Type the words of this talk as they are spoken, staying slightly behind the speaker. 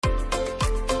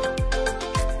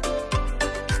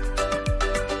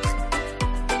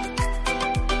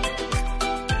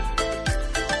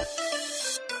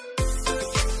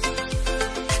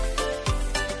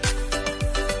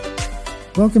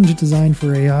Welcome to Design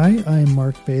for AI. I'm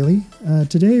Mark Bailey.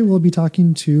 Today we'll be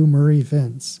talking to Murray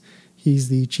Vince. He's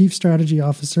the Chief Strategy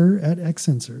Officer at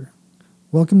Exensor.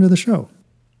 Welcome to the show.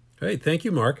 Hey, thank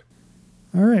you, Mark.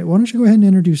 All right, why don't you go ahead and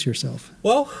introduce yourself?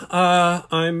 Well,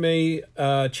 I'm a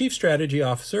Chief Strategy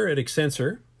Officer at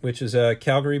Exensor, which is a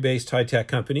Calgary-based high-tech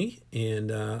company and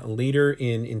a leader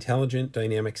in intelligent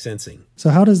dynamic sensing. So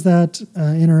how does that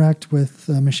interact with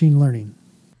machine learning?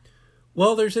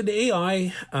 Well, there's an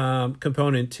AI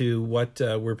component to what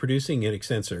we're producing at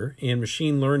Exensor, and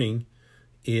machine learning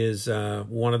is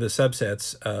one of the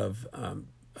subsets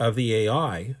of the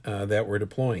AI that we're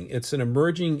deploying. It's an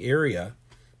emerging area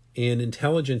in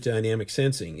intelligent dynamic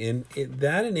sensing, and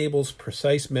that enables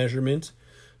precise measurement,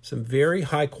 some very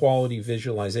high-quality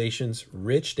visualizations,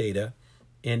 rich data,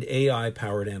 and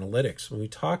AI-powered analytics. When we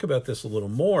talk about this a little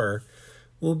more,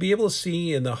 we'll be able to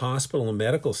see in the hospital and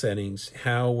medical settings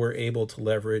how we're able to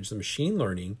leverage the machine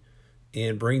learning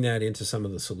and bring that into some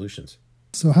of the solutions.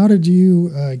 So how did you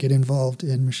get involved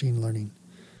in machine learning?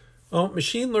 Well,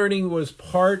 machine learning was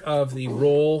part of the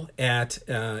role at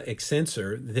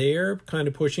Exensor. They're kind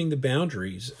of pushing the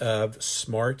boundaries of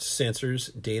smart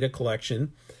sensors, data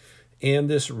collection, and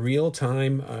this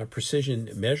real-time precision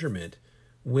measurement.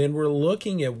 When we're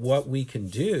looking at what we can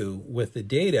do with the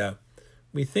data,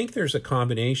 we think there's a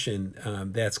combination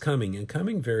that's coming, and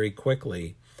coming very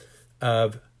quickly,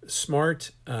 of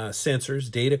smart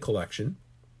sensors, data collection,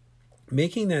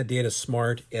 making that data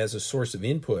smart as a source of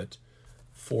input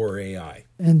for AI.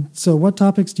 And so what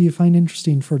topics do you find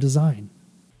interesting for design?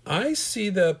 I see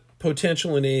the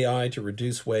potential in AI to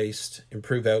reduce waste,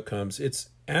 improve outcomes. It's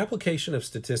application of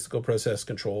statistical process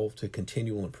control to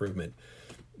continual improvement.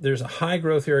 There's a high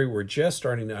growth area we're just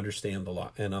starting to understand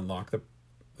and unlock the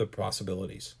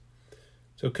possibilities.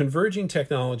 So converging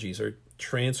technologies are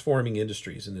transforming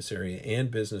industries in this area and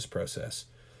business process.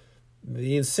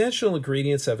 The essential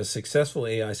ingredients of a successful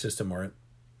AI system are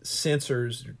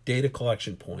sensors, data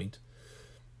collection point,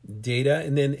 data,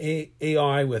 and then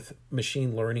AI with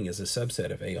machine learning as a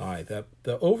subset of AI.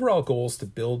 The overall goal is to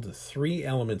build the three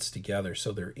elements together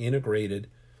so they're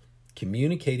integrated,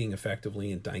 communicating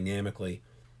effectively and dynamically,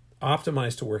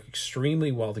 optimized to work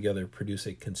extremely well together, produce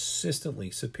a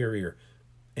consistently superior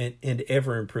and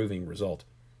ever-improving result.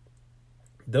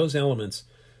 Those elements,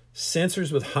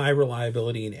 sensors with high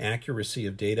reliability and accuracy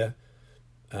of data,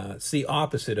 it's the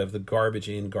opposite of the garbage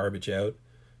in, garbage out.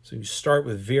 So you start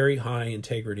with very high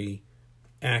integrity,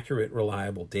 accurate,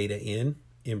 reliable data in,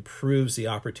 improves the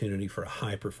opportunity for a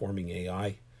high-performing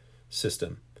AI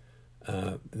system.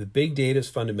 The big data is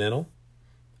fundamental.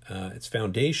 It's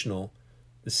foundational.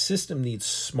 The system needs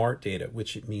smart data,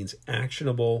 which it means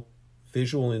actionable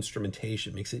visual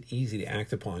instrumentation, makes it easy to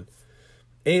act upon.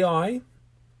 AI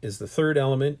is the third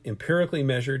element, empirically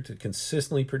measured to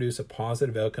consistently produce a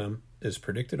positive outcome as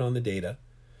predicted on the data.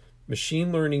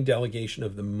 Machine learning delegation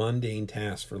of the mundane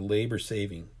tasks for labor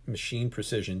saving, machine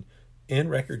precision,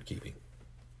 and record keeping.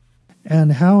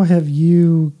 And how have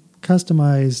you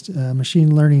customized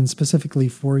machine learning specifically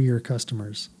for your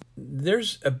customers?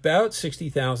 There's about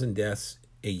 60,000 deaths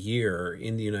a year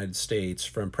in the United States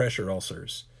from pressure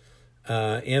ulcers.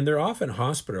 And they're often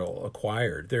hospital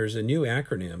acquired. There's a new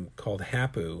acronym called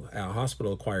HAPU, a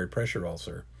hospital acquired pressure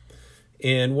ulcer.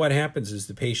 And what happens is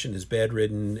the patient is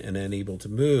bedridden and unable to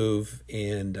move,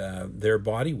 and their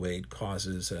body weight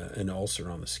causes an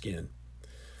ulcer on the skin.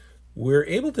 We're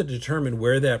able to determine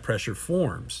where that pressure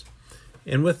forms.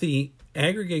 And with the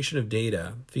aggregation of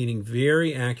data, feeding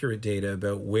very accurate data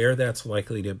about where that's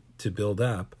likely to build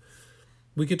up,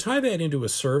 we could tie that into a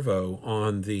servo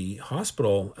on the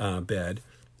hospital bed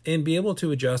and be able to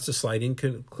adjust a slight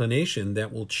inclination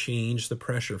that will change the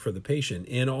pressure for the patient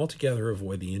and altogether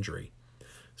avoid the injury.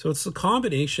 So it's the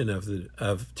combination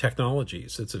of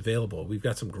technologies that's available. We've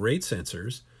got some great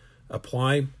sensors,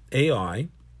 apply AI,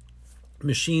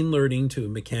 machine learning to a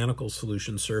mechanical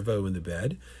solution servo in the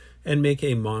bed, and make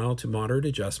a mild to moderate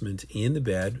adjustment in the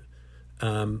bed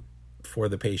for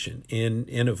the patient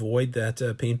and avoid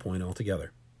that pain point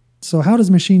altogether. So how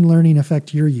does machine learning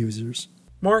affect your users?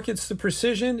 Mark, it's the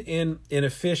precision and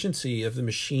efficiency of the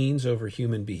machines over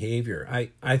human behavior.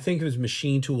 I think of it as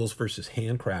machine tools versus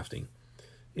handcrafting.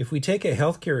 If we take a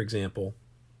healthcare example,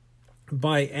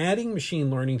 by adding machine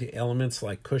learning to elements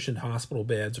like cushioned hospital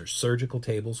beds or surgical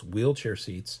tables, wheelchair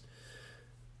seats,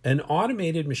 an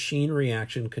automated machine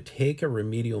reaction could take a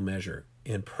remedial measure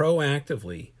and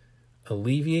proactively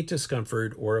alleviate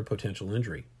discomfort or a potential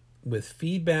injury. With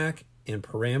feedback and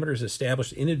parameters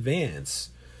established in advance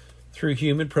through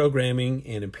human programming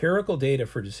and empirical data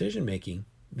for decision making,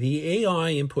 the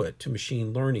AI input to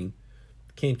machine learning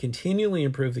can continually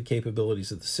improve the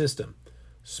capabilities of the system,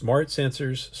 smart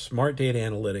sensors, smart data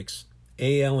analytics,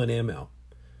 AL and ML.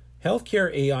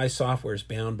 Healthcare AI software is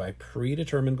bound by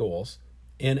predetermined goals,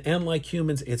 and unlike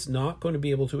humans, it's not going to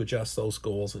be able to adjust those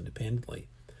goals independently.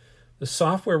 The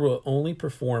software will only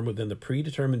perform within the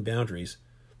predetermined boundaries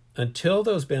until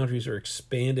those boundaries are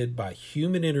expanded by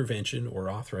human intervention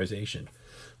or authorization.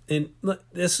 And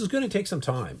this is going to take some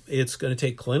time. It's going to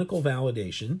take clinical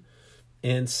validation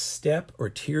and step or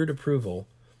tiered approval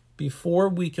before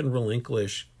we can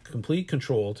relinquish complete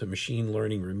control to machine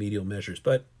learning remedial measures.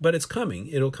 But it's coming.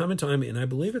 It'll come in time, and I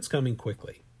believe it's coming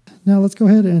quickly. Now let's go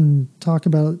ahead and talk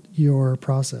about your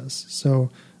process. So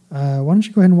why don't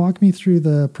you go ahead and walk me through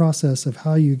the process of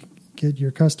how you get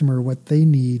your customer what they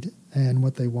need and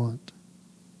what they want?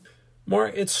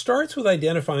 Mark, it starts with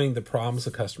identifying the problems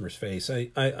the customers face.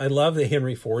 I love the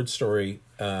Henry Ford story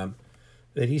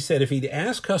that he said if he'd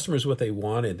asked customers what they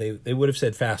wanted, they would have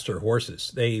said faster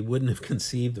horses. They wouldn't have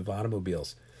conceived of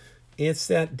automobiles. It's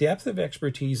that depth of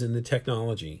expertise in the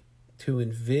technology to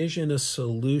envision a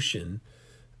solution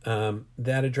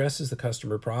that addresses the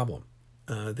customer problem.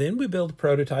 Then we build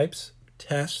prototypes,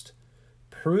 test,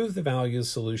 prove the value of the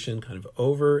solution kind of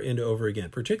over and over again,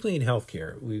 particularly in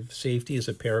healthcare. Safety is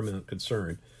a paramount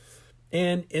concern.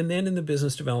 And then in the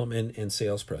business development and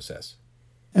sales process.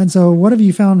 And so what have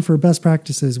you found for best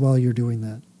practices while you're doing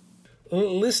that?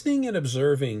 Listening and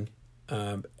observing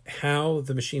how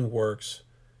the machine works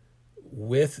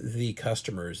with the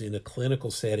customers in a clinical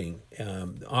setting,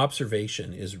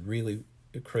 observation is really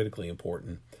critically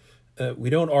important.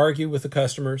 We don't argue with the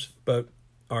customers, but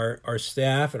our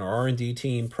staff and our R&D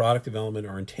team, product development,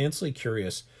 are intensely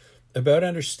curious about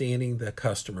understanding the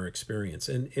customer experience.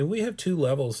 And we have two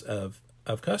levels of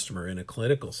customer in a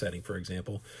clinical setting, for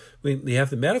example. We have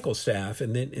the medical staff,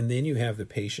 and then you have the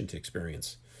patient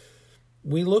experience.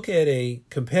 We look at a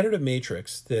competitive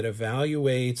matrix that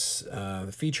evaluates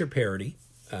the feature parity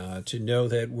to know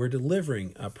that we're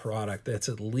delivering a product that's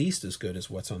at least as good as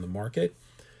what's on the market,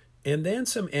 and then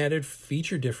some added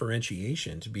feature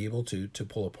differentiation to be able to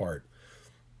pull apart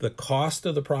the cost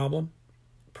of the problem,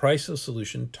 price of the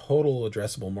solution, total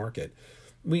addressable market.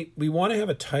 We want to have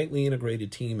a tightly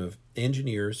integrated team of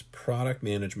engineers, product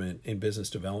management, and business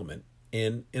development.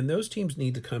 And those teams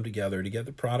need to come together to get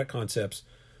the product concepts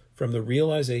from the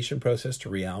realization process to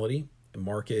reality,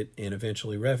 market, and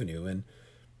eventually revenue. And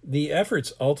the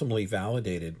effort's ultimately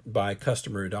validated by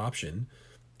customer adoption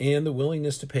and the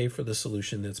willingness to pay for the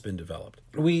solution that's been developed.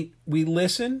 We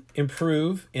listen,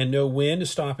 improve, and know when to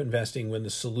stop investing when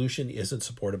the solution isn't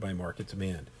supported by market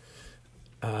demand.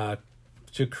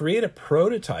 To create a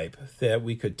prototype that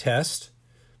we could test,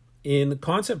 in the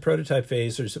concept prototype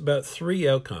phase, there's about 3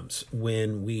 outcomes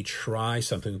when we try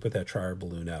something, we put that trial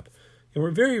balloon up. And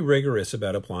we're very rigorous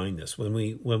about applying this. When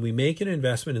we make an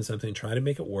investment in something, try to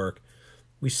make it work,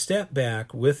 we step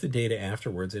back with the data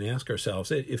afterwards and ask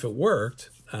ourselves if it worked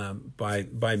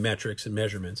by metrics and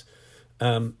measurements,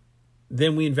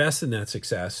 then we invest in that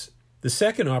success. The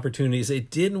second opportunity is it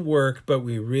didn't work, but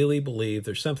we really believe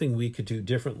there's something we could do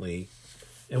differently.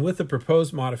 And with the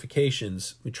proposed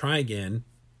modifications, we try again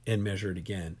and measure it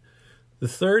again. The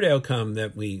third outcome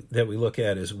that we look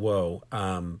at is,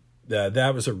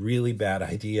 that was a really bad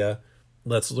idea.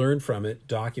 Let's learn from it,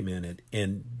 document it,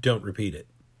 and don't repeat it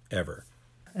ever.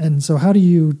 And so how do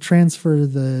you transfer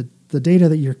the data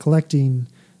that you're collecting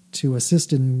to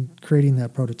assist in creating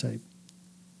that prototype?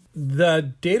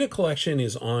 The data collection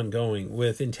is ongoing.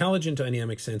 With intelligent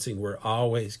dynamic sensing, we're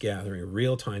always gathering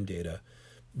real-time data.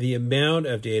 The amount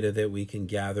of data that we can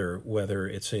gather, whether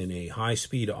it's in a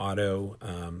high-speed auto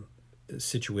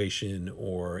situation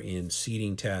or in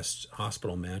seating tests,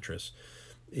 hospital mattress,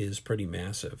 is pretty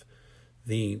massive.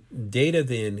 The data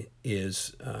then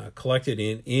is collected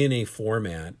in a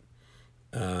format,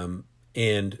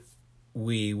 and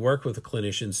we work with the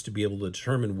clinicians to be able to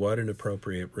determine what an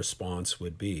appropriate response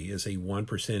would be. Is a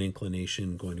 1%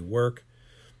 inclination going to work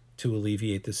to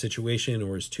alleviate the situation,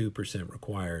 or is 2%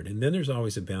 required? And then there's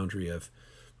always a boundary of,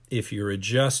 if you're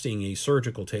adjusting a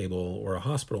surgical table or a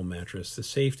hospital mattress, the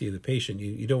safety of the patient,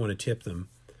 you don't want to tip them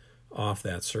off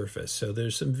that surface. So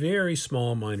there's some very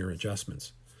small minor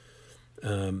adjustments.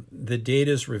 The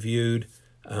data is reviewed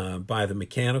by the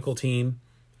mechanical team.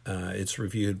 It's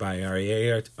reviewed by our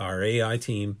AI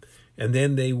team, and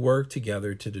then they work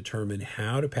together to determine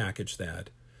how to package that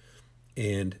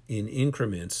and in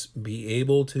increments be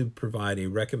able to provide a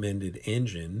recommended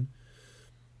engine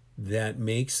that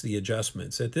makes the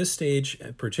adjustments. At this stage,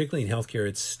 particularly in healthcare,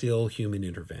 it's still human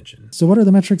intervention. So what are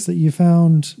the metrics that you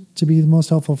found to be the most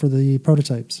helpful for the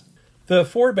prototypes? The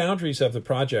four boundaries of the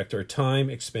project are time,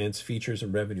 expense, features,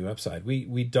 and revenue upside.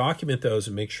 We document those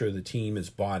and make sure the team is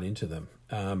bought into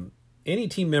them. Any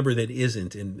team member that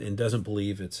isn't and doesn't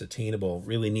believe it's attainable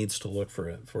really needs to look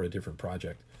for a different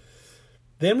project.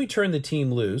 Then we turn the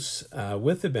team loose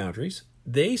with the boundaries.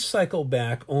 They cycle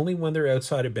back only when they're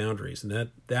outside of boundaries, and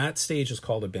that stage is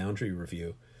called a boundary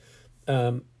review.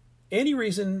 Any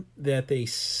reason that they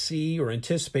see or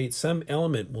anticipate some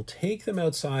element will take them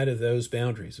outside of those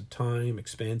boundaries of time,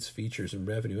 expense, features, and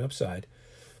revenue upside.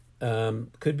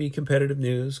 Could be competitive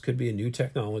news, could be a new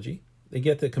technology. They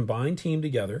get the combined team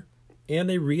together and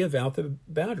they re-eval the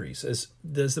boundaries.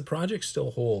 Does the project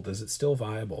still hold? Is it still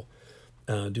viable?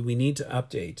 Do we need to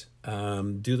update?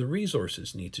 Do the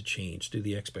resources need to change? Do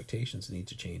the expectations need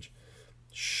to change?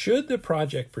 Should the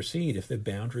project proceed if the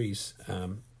boundaries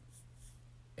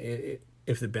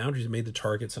made the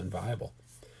targets unviable?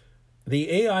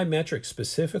 The AI metric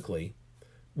specifically,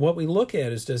 what we look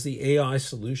at is, does the AI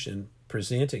solution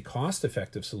present a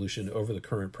cost-effective solution over the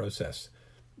current process,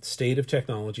 state of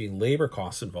technology, labor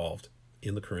costs involved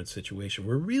in the current situation?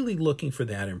 We're really looking for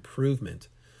that improvement.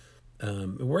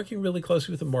 Working really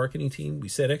closely with the marketing team, we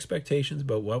set expectations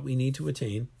about what we need to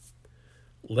attain,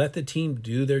 let the team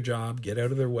do their job, get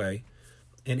out of their way,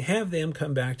 and have them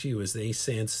come back to you as they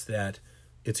sense that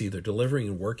it's either delivering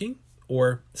and working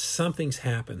or something's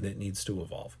happened that needs to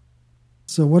evolve.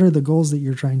 So what are the goals that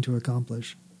you're trying to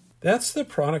accomplish? That's the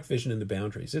product vision and the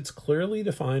boundaries. It's clearly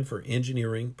defined for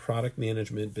engineering, product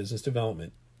management, business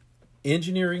development.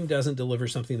 Engineering doesn't deliver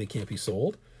something that can't be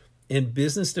sold, and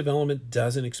business development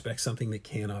doesn't expect something that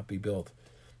cannot be built.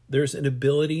 There's an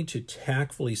ability to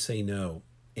tactfully say no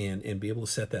and be able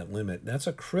to set that limit. That's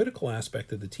a critical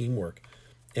aspect of the teamwork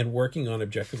and working on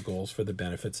objective goals for the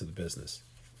benefits of the business.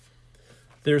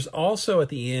 There's also, at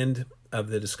the end of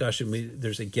the discussion,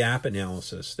 there's a gap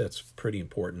analysis that's pretty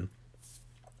important.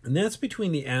 And that's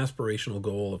between the aspirational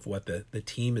goal of what the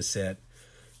team has set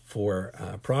for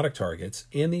product targets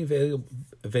and the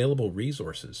available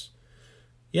resources.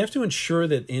 You have to ensure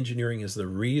that engineering is the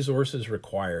resources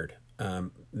required.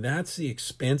 That's the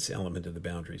expense element of the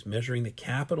boundaries, measuring the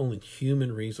capital and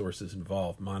human resources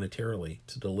involved monetarily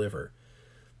to deliver.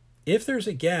 If there's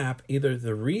a gap, either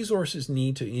the resources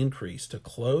need to increase to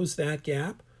close that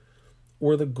gap,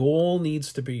 or the goal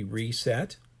needs to be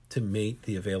reset to meet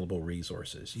the available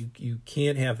resources. You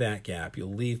can't have that gap.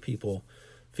 You'll leave people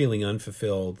feeling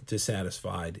unfulfilled,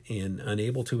 dissatisfied, and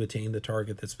unable to attain the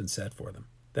target that's been set for them.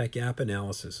 That gap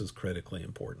analysis is critically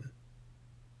important.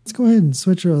 Let's go ahead and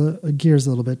switch gears a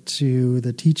little bit to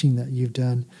the teaching that you've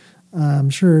done. I'm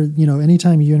sure,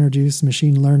 anytime you introduce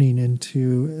machine learning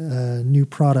into a new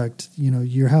product,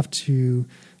 you have to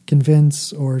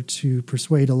convince or to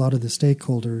persuade a lot of the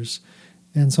stakeholders.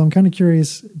 And so I'm kind of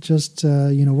curious, just,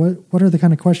 what are the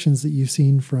kind of questions that you've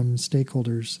seen from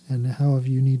stakeholders, and how have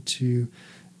you need to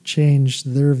change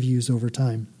their views over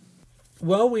time?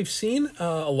 Well, we've seen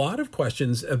a lot of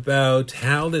questions about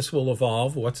how this will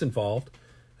evolve, what's involved.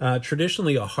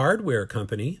 Traditionally a hardware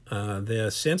company,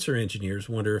 the sensor engineers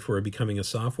wonder if we're becoming a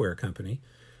software company.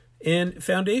 And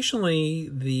foundationally,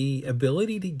 the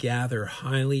ability to gather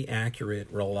highly accurate,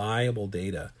 reliable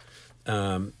data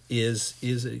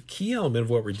is a key element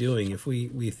of what we're doing. If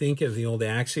we think of the old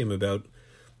axiom about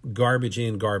garbage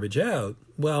in, garbage out,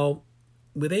 well,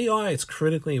 with AI, it's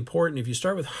critically important. If you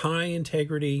start with high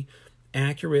integrity,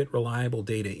 accurate, reliable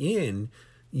data in,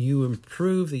 you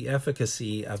improve the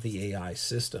efficacy of the AI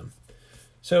system.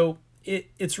 So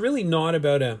it's really not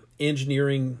about an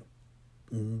engineering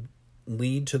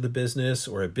lead to the business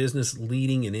or a business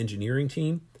leading an engineering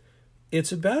team.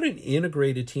 It's about an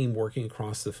integrated team working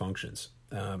across the functions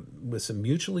with some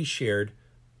mutually shared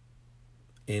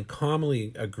and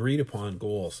commonly agreed upon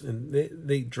goals. And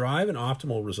they drive an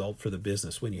optimal result for the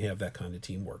business when you have that kind of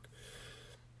teamwork.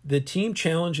 The team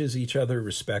challenges each other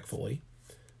respectfully.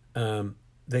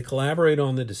 They collaborate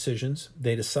on the decisions.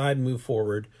 They decide and move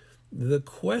forward. The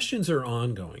questions are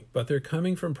ongoing, but they're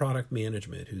coming from product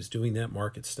management, who's doing that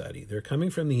market study. They're coming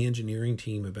from the engineering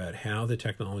team about how the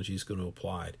technology is going to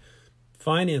apply.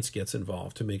 Finance gets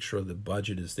involved to make sure the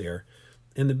budget is there.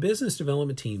 And the business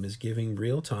development team is giving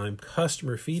real-time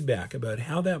customer feedback about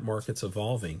how that market's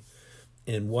evolving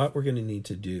and what we're going to need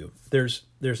to do. There's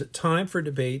a time for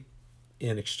debate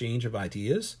and exchange of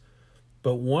ideas.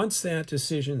 But once that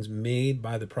decision's made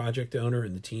by the project owner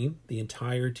and the team, the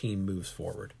entire team moves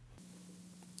forward.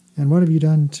 And what have you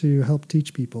done to help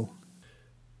teach people?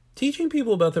 Teaching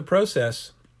people about the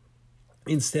process,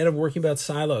 instead of working about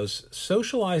silos,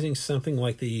 socializing something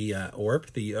like the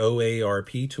OARP, the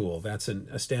OARP tool. That's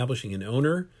establishing an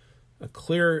owner, a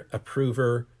clear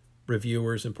approver,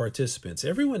 reviewers, and participants.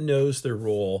 Everyone knows their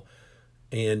role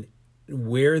and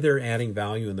where they're adding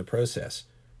value in the process.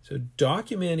 So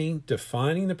documenting,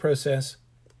 defining the process,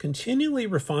 continually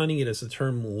refining it as the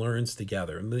term learns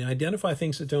together. And we identify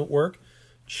things that don't work,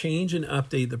 change and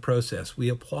update the process. We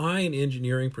apply an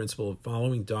engineering principle of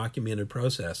following documented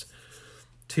process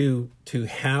to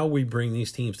how we bring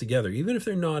these teams together, even if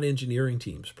they're not engineering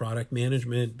teams. Product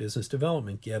management, business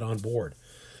development, get on board.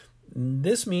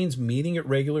 This means meeting at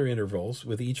regular intervals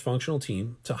with each functional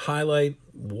team to highlight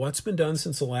what's been done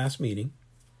since the last meeting,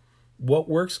 what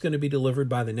work's going to be delivered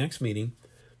by the next meeting.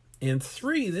 And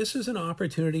 3, this is an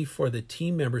opportunity for the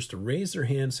team members to raise their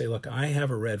hand and say, look, I have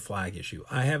a red flag issue.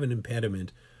 I have an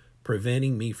impediment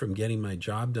preventing me from getting my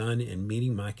job done and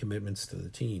meeting my commitments to the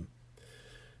team.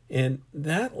 And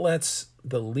that lets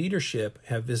the leadership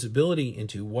have visibility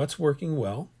into what's working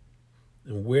well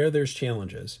and where there's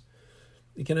challenges.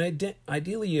 You can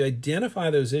ideally identify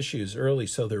those issues early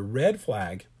so they're red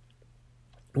flag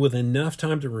with enough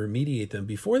time to remediate them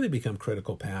before they become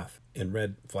critical path and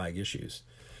red flag issues.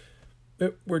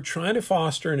 But we're trying to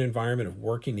foster an environment of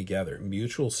working together,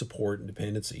 mutual support and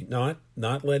dependency, not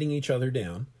letting each other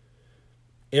down.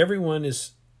 Everyone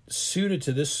is suited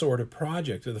to this sort of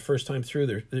project for the first time through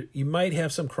there. You might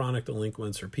have some chronic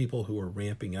delinquents or people who are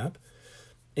ramping up.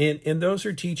 And those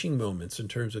are teaching moments in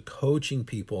terms of coaching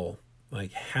people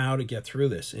like how to get through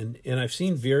this. And I've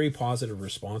seen very positive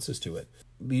responses to it.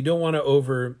 You don't want to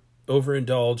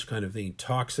overindulge kind of the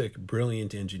toxic,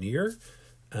 brilliant engineer.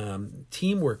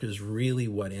 Teamwork is really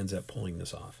what ends up pulling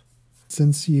this off.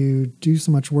 Since you do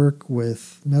so much work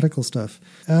with medical stuff,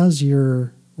 as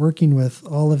you're working with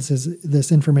all of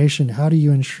this information, how do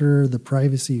you ensure the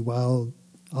privacy while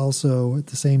also at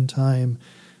the same time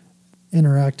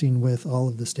interacting with all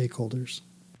of the stakeholders?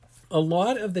 A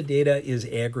lot of the data is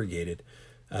aggregated.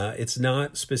 It's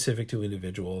not specific to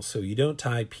individuals, so you don't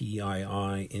tie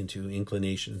PII into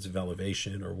inclinations of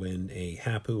elevation or when a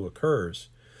HAPU occurs.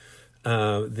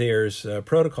 There's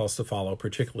protocols to follow,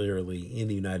 particularly in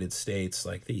the United States,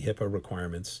 like the HIPAA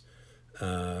requirements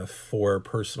for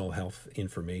personal health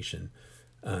information.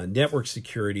 Network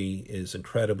security is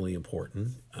incredibly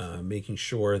important, making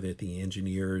sure that the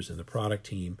engineers and the product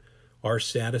team are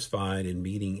satisfied in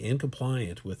meeting and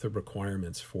compliant with the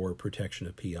requirements for protection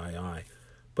of PII.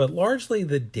 But largely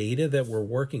the data that we're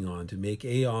working on to make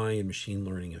AI and machine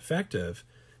learning effective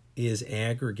is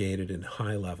aggregated and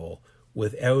high level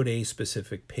without a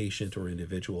specific patient or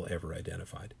individual ever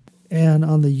identified. And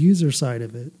on the user side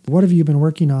of it, what have you been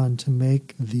working on to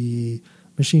make the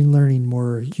machine learning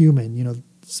more human,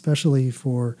 especially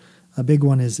for a big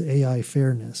one is AI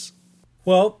fairness?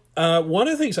 Well, one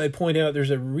of the things I'd point out, there's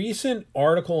a recent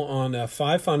article on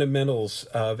 5 fundamentals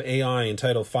of AI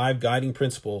entitled 5 Guiding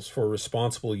Principles for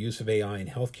Responsible Use of AI in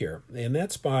Healthcare. And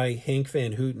that's by Hank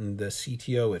Van Houten, the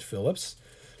CTO at Philips.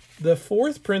 The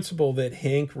 4th principle that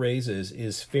Hank raises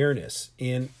is fairness.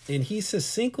 And he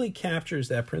succinctly captures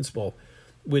that principle,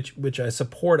 which I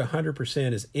support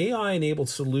 100%, is AI-enabled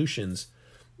solutions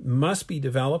must be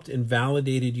developed and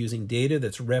validated using data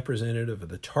that's representative of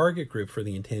the target group for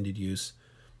the intended use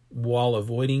while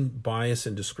avoiding bias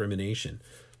and discrimination.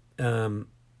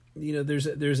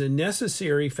 There's a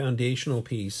necessary foundational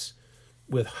piece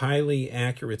with highly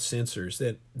accurate sensors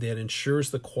that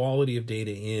ensures the quality of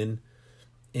data in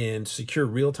and secure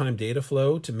real-time data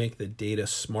flow to make the data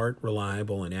smart,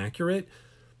 reliable, and accurate.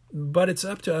 But it's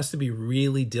up to us to be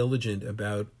really diligent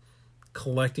about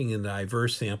collecting a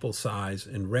diverse sample size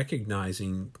and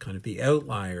recognizing kind of the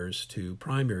outliers to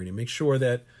primary to make sure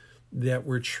that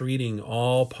we're treating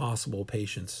all possible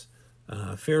patients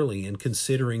fairly and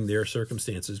considering their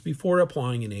circumstances before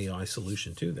applying an AI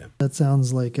solution to them. That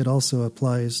sounds like it also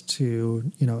applies to,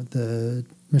 the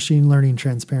machine learning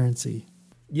transparency.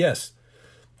 Yes.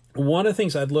 One of the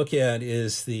things I'd look at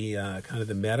is the kind of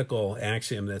the medical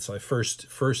axiom that's like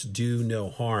first do no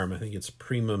harm. I think it's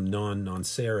primum non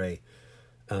nocere.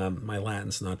 My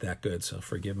Latin's not that good, so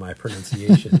forgive my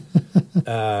pronunciation.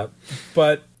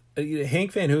 But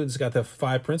Hank Van Houten's got the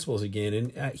 5 principles again,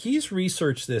 and he's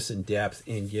researched this in depth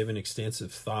and given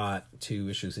extensive thought to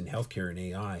issues in healthcare and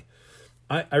AI.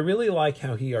 I really like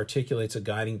how he articulates a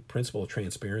guiding principle of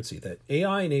transparency, that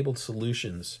AI-enabled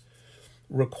solutions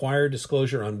require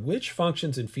disclosure on which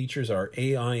functions and features are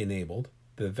AI-enabled,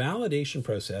 the validation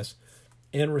process,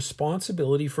 and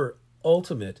responsibility for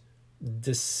ultimate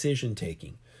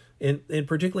decision-taking. And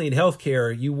particularly in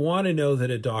healthcare, you want to know that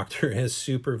a doctor has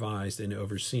supervised and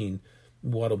overseen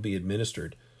what will be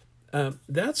administered.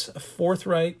 That's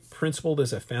forthright, principled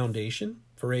as a foundation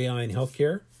for AI in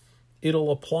healthcare.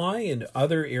 It'll apply in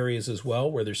other areas as well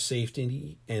where there's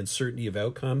safety and certainty of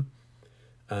outcome.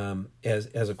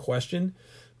 as a question.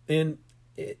 And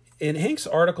Hank's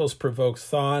articles provoke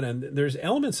thought, and there's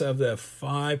elements of the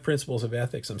 5 principles of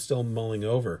ethics I'm still mulling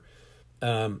over.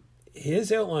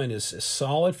 His outline is a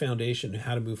solid foundation on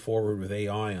how to move forward with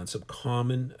AI on some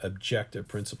common objective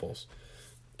principles.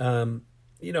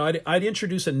 I'd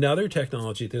introduce another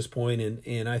technology at this point,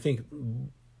 and I think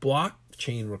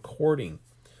blockchain recording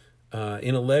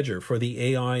in a ledger for the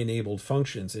AI-enabled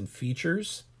functions and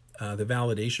features, the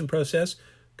validation process,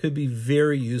 could be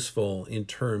very useful in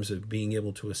terms of being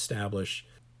able to establish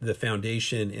the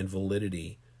foundation and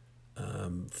validity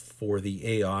for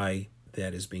the AI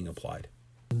that is being applied.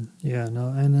 Yeah, no,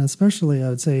 and especially I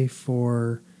would say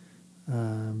for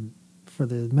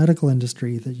the medical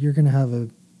industry, that you're going to have a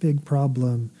big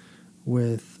problem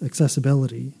with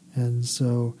accessibility. And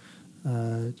so,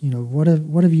 what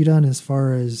have you done as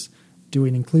far as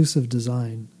doing inclusive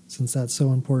design, since that's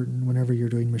so important whenever you're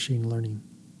doing machine learning?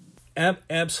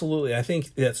 Absolutely. I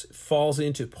think that falls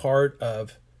into part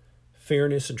of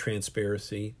fairness and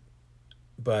transparency,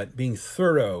 but being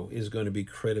thorough is going to be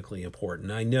critically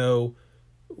important. I know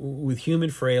with human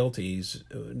frailties,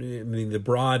 the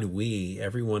broad we,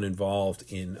 everyone involved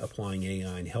in applying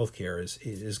AI in healthcare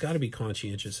is got to be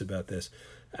conscientious about this.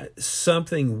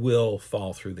 Something will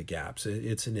fall through the gaps.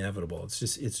 It's inevitable.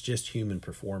 It's just human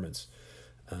performance.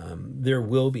 There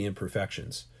will be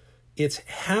imperfections. It's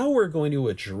how we're going to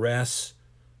address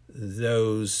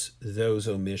those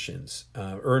omissions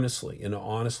earnestly and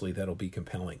honestly that'll be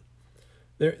compelling.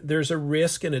 There's a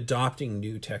risk in adopting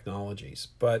new technologies,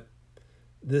 but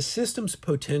the system's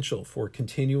potential for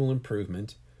continual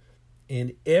improvement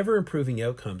and ever-improving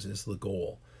outcomes is the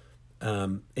goal.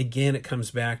 Again, it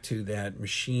comes back to that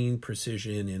machine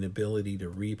precision and ability to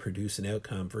reproduce an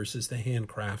outcome versus the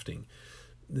handcrafting.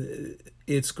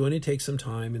 It's going to take some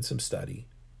time and some study.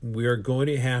 We're going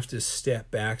to have to step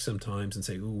back sometimes and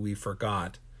say, ooh, we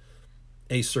forgot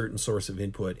a certain source of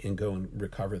input, and go and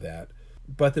recover that.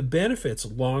 But the benefits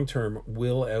long-term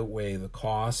will outweigh the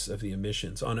costs of the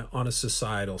emissions on a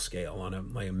societal scale, on a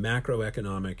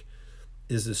macroeconomic.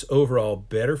 Is this overall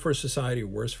better for society or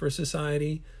worse for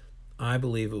society? I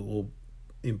believe it will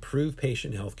improve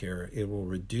patient healthcare. It will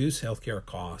reduce healthcare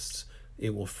costs.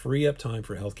 It will free up time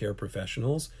for healthcare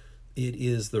professionals. It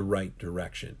is the right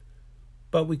direction.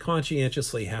 But we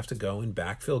conscientiously have to go and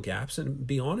backfill gaps and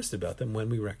be honest about them when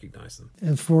we recognize them.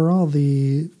 And for all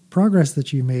the progress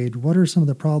that you made, what are some of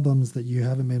the problems that you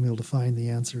haven't been able to find the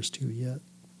answers to yet?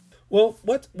 Well,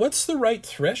 what's the right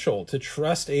threshold to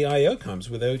trust AI outcomes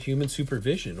without human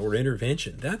supervision or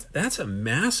intervention? That's a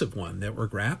massive one that we're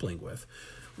grappling with.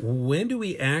 When do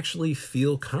we actually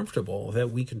feel comfortable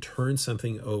that we can turn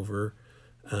something over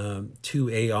to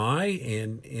AI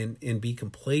and be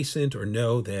complacent or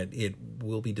know that it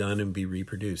will be done and be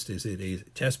reproduced? Is it a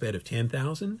test bed of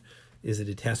 10,000? Is it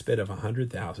a test bed of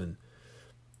 100,000?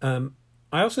 I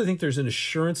also think there's an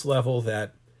assurance level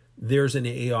that there's an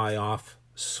AI off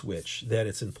switch, that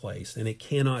it's in place and it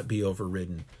cannot be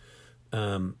overridden.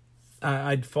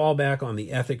 I'd fall back on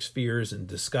the ethics fears and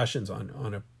discussions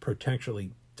on a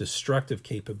potentially destructive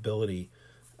capability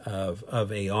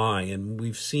of AI. And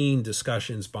we've seen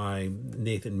discussions by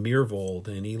Nathan Myhrvold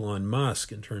and Elon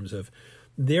Musk in terms of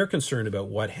their concern about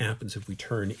what happens if we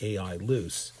turn AI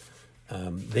loose.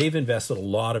 They've invested a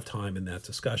lot of time in that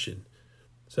discussion.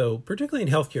 So particularly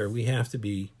in healthcare, we have to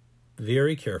be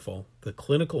very careful. The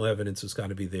clinical evidence has got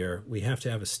to be there. We have to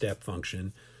have a step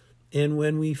function. And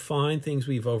when we find things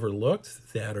we've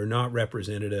overlooked that are not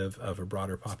representative of a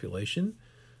broader population,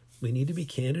 we need to be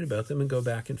candid about them and go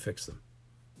back and fix them.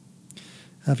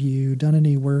 Have you done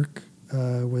any work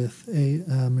with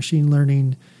machine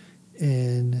learning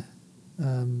in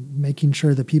making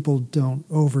sure that people don't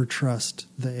overtrust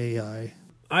the AI?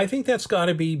 I think that's got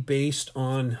to be based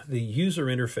on the user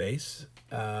interface,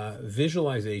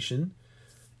 visualization,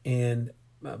 and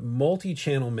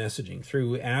multi-channel messaging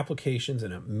through applications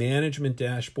and a management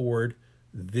dashboard,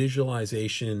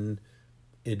 visualization,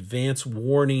 advance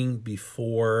warning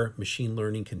before machine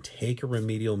learning can take a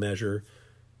remedial measure.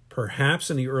 Perhaps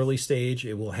in the early stage,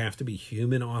 it will have to be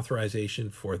human authorization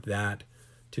for that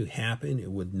to happen.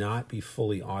 It would not be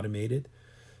fully automated.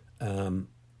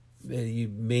 You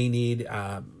may need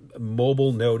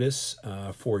mobile notice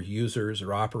for users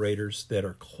or operators that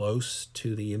are close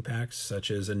to the impacts,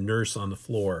 such as a nurse on the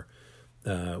floor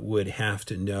would have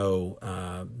to know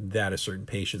that a certain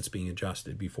patient's being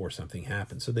adjusted before something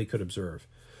happens, so they could observe.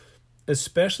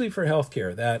 Especially for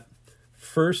healthcare, that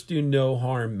first do no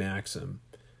harm maxim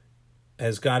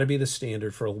has got to be the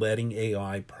standard for letting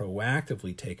AI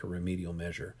proactively take a remedial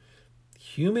measure.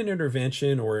 Human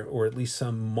intervention or at least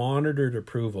some monitored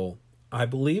approval I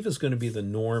believe is going to be the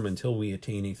norm until we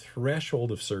attain a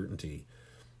threshold of certainty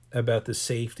about the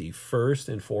safety, first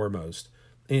and foremost,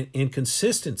 and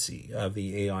consistency of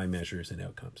the AI measures and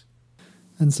outcomes.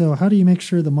 And so how do you make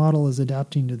sure the model is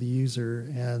adapting to the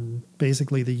user and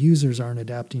basically the users aren't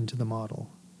adapting to the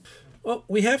model? Well,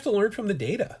 we have to learn from the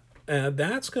data.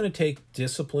 That's going to take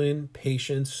discipline,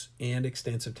 patience, and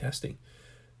extensive testing.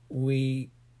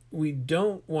 We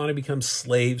don't want to become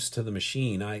slaves to the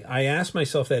machine. I ask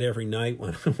myself that every night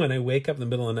when I wake up in the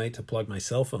middle of the night to plug my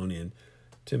cell phone in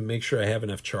to make sure I have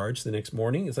enough charge the next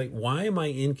morning. It's like, why am I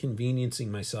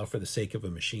inconveniencing myself for the sake of a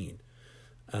machine?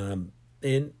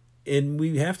 And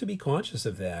we have to be conscious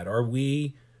of that. Are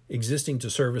we existing to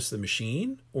service the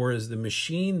machine, or is the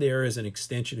machine there as an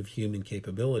extension of human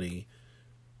capability,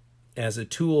 as a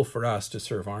tool for us to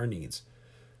serve our needs?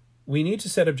 We need to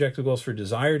set objective goals for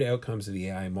desired outcomes of the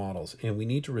AI models, and we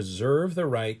need to reserve the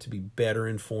right to be better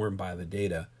informed by the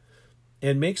data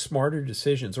and make smarter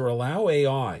decisions, or allow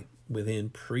AI within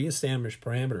pre-established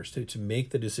parameters to make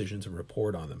the decisions and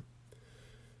report on them.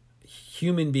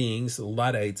 Human beings, the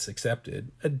Luddites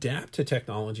accepted, adapt to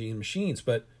technology and machines,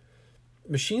 but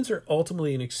machines are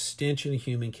ultimately an extension of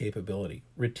human capability.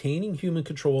 Retaining human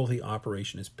control of the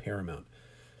operation is paramount.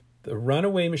 The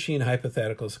runaway machine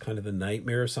hypothetical is kind of the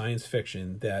nightmare of science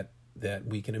fiction that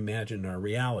we can imagine in our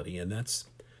reality, and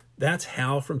that's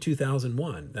HAL from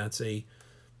 2001.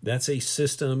 That's a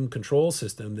system, control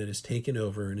system, that is taken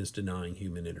over and is denying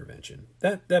human intervention.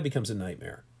 That becomes a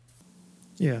nightmare.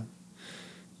 Yeah.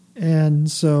 And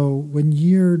so when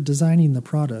you're designing the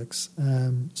products,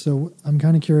 so I'm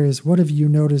kind of curious, what have you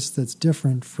noticed that's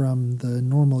different from the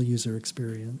normal user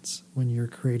experience when you're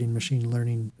creating machine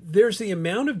learning? There's the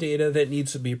amount of data that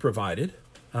needs to be provided.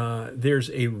 There's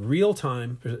a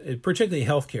real-time, particularly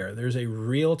healthcare, there's a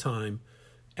real-time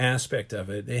aspect of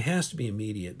it. It has to be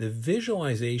immediate. The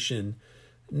visualization,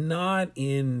 not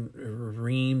in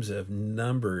reams of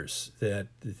numbers that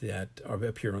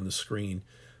appear on the screen,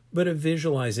 but a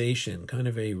visualization, kind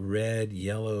of a red,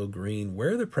 yellow, green.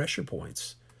 Where are the pressure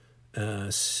points?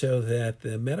 So that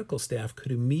the medical staff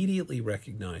could immediately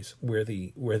recognize where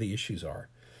the issues are.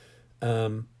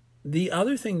 The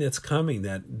other thing that's coming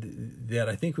that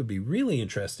I think would be really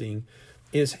interesting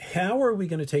is, how are we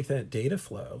going to take that data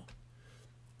flow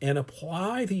and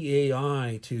apply the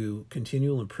AI to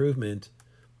continual improvement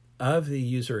of the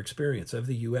user experience, of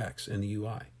the UX and the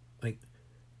UI? Like,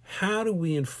 how do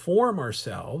we inform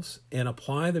ourselves and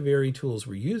apply the very tools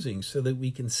we're using so that we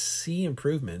can see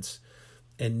improvements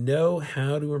and know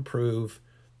how to improve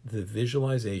the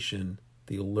visualization,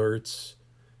 the alerts,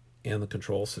 and the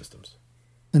control systems?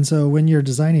 And so when you're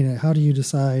designing it, how do you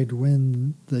decide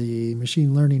when the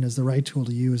machine learning is the right tool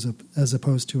to use as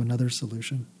opposed to another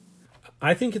solution?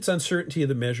 I think it's uncertainty of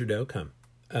the measured outcome.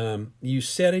 You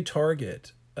set a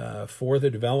target for the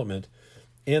development,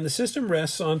 and the system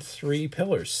rests on three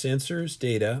pillars: sensors,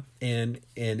 data, and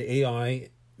AI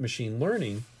machine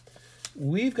learning.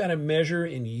 We've got to measure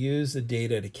and use the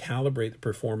data to calibrate the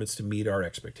performance to meet our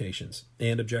expectations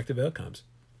and objective outcomes.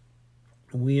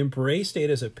 We embrace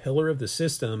data as a pillar of the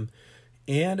system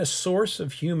and a source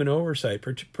of human oversight,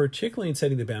 particularly in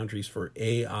setting the boundaries for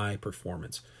AI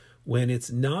performance. When it's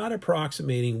not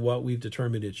approximating what we've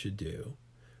determined it should do,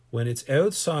 when it's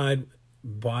outside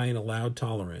by an allowed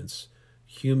tolerance,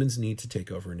 humans need to take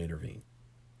over and intervene.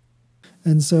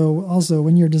 And so also,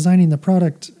 when you're designing the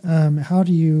product, how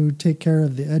do you take care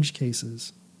of the edge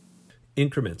cases?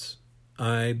 Increments.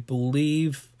 I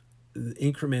believe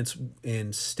increments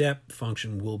and step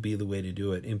function will be the way to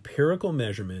do it. Empirical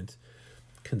measurement,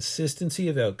 consistency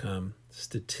of outcome,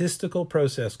 statistical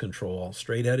process control,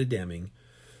 straight out of Deming,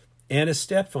 and a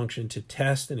step function to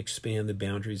test and expand the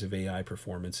boundaries of AI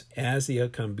performance as the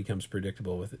outcome becomes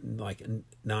predictable with like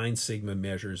 9 sigma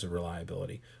measures of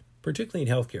reliability, particularly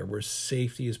in healthcare where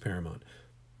safety is paramount.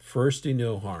 First, do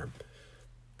no harm.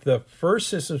 The first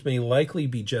systems may likely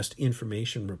be just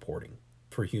information reporting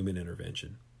for human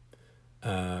intervention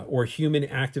or human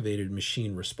activated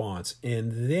machine response,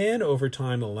 and then over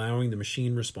time allowing the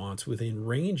machine response within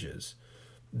ranges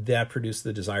that produce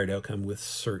the desired outcome with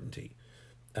certainty.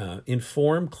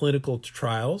 Informed clinical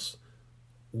trials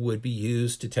would be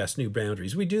used to test new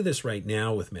boundaries. We do this right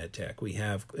now with MedTech. We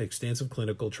have extensive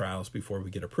clinical trials before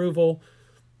we get approval.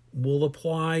 We'll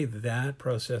apply that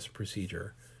process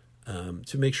procedure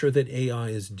to make sure that AI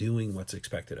is doing what's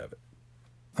expected of it.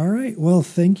 All right. Well,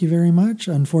 thank you very much.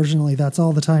 Unfortunately, that's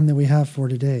all the time that we have for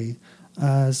today.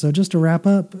 So just to wrap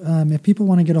up, if people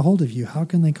want to get a hold of you, how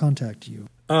can they contact you?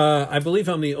 I believe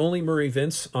I'm the only Murray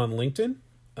Vince on LinkedIn.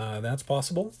 That's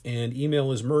possible. And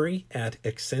email is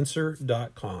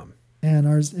murray@exensor.com. And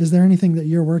is there anything that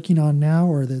you're working on now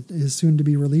or that is soon to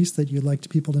be released that you'd like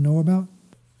people to know about?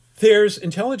 There's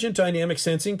intelligent dynamic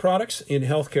sensing products in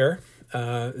healthcare.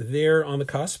 They're on the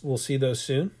cusp. We'll see those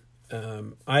soon.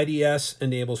 IDS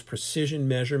enables precision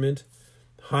measurement,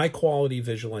 high-quality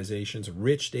visualizations,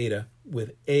 rich data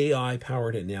with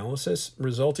AI-powered analysis,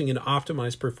 resulting in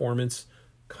optimized performance,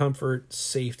 comfort,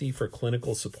 safety for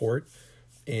clinical support,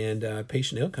 and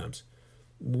patient outcomes.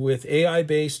 With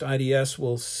AI-based IDS,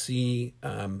 we'll see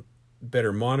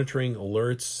better monitoring,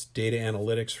 alerts, data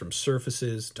analytics from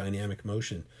surfaces, dynamic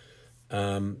motion.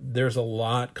 There's a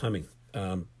lot coming.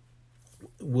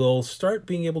 We'll start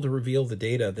being able to reveal the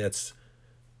data that's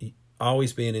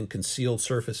always been in concealed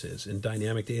surfaces and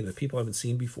dynamic data that people haven't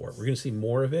seen before. We're going to see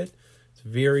more of it. It's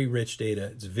very rich data.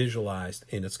 It's visualized,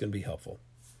 and it's going to be helpful.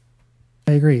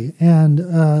 I agree. And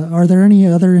are there any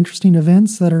other interesting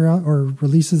events that are out, or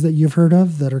releases that you've heard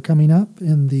of that are coming up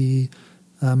in the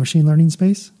machine learning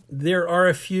space? There are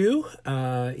a few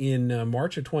in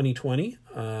March of 2020.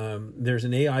 There's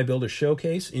an AI Builder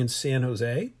Showcase in San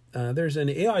Jose. There's an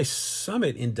AI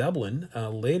Summit in Dublin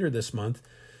later this month.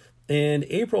 And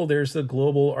April, there's the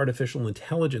Global Artificial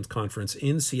Intelligence Conference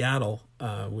in Seattle,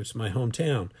 which is my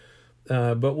hometown.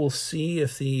 But we'll see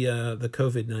if the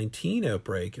COVID-19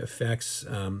 outbreak affects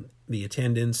the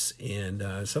attendance,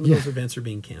 and some of those events are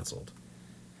being canceled.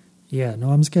 Yeah,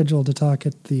 no, I'm scheduled to talk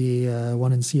at the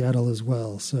one in Seattle as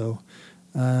well. So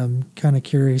I'm kind of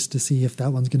curious to see if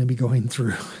that one's going to be going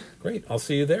through. Great. I'll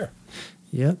see you there.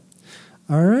 Yep.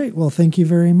 All right. Well, thank you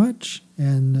very much.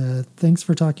 And thanks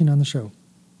for talking on the show.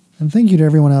 And thank you to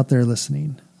everyone out there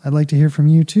listening. I'd like to hear from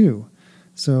you too.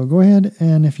 So go ahead,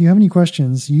 and if you have any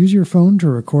questions, use your phone to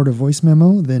record a voice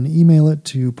memo, then email it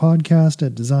to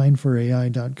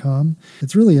podcast@designforai.com.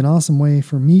 It's really an awesome way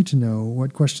for me to know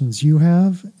what questions you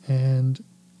have, and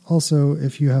also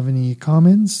if you have any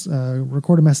comments,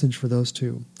 record a message for those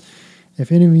too. If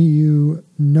any of you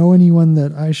know anyone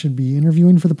that I should be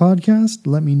interviewing for the podcast,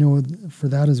 let me know for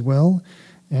that as well.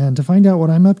 And to find out what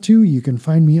I'm up to, you can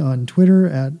find me on Twitter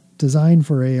at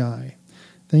 @DesignForAI.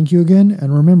 Thank you again,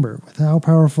 and remember, with how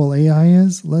powerful AI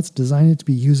is, let's design it to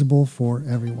be usable for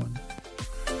everyone.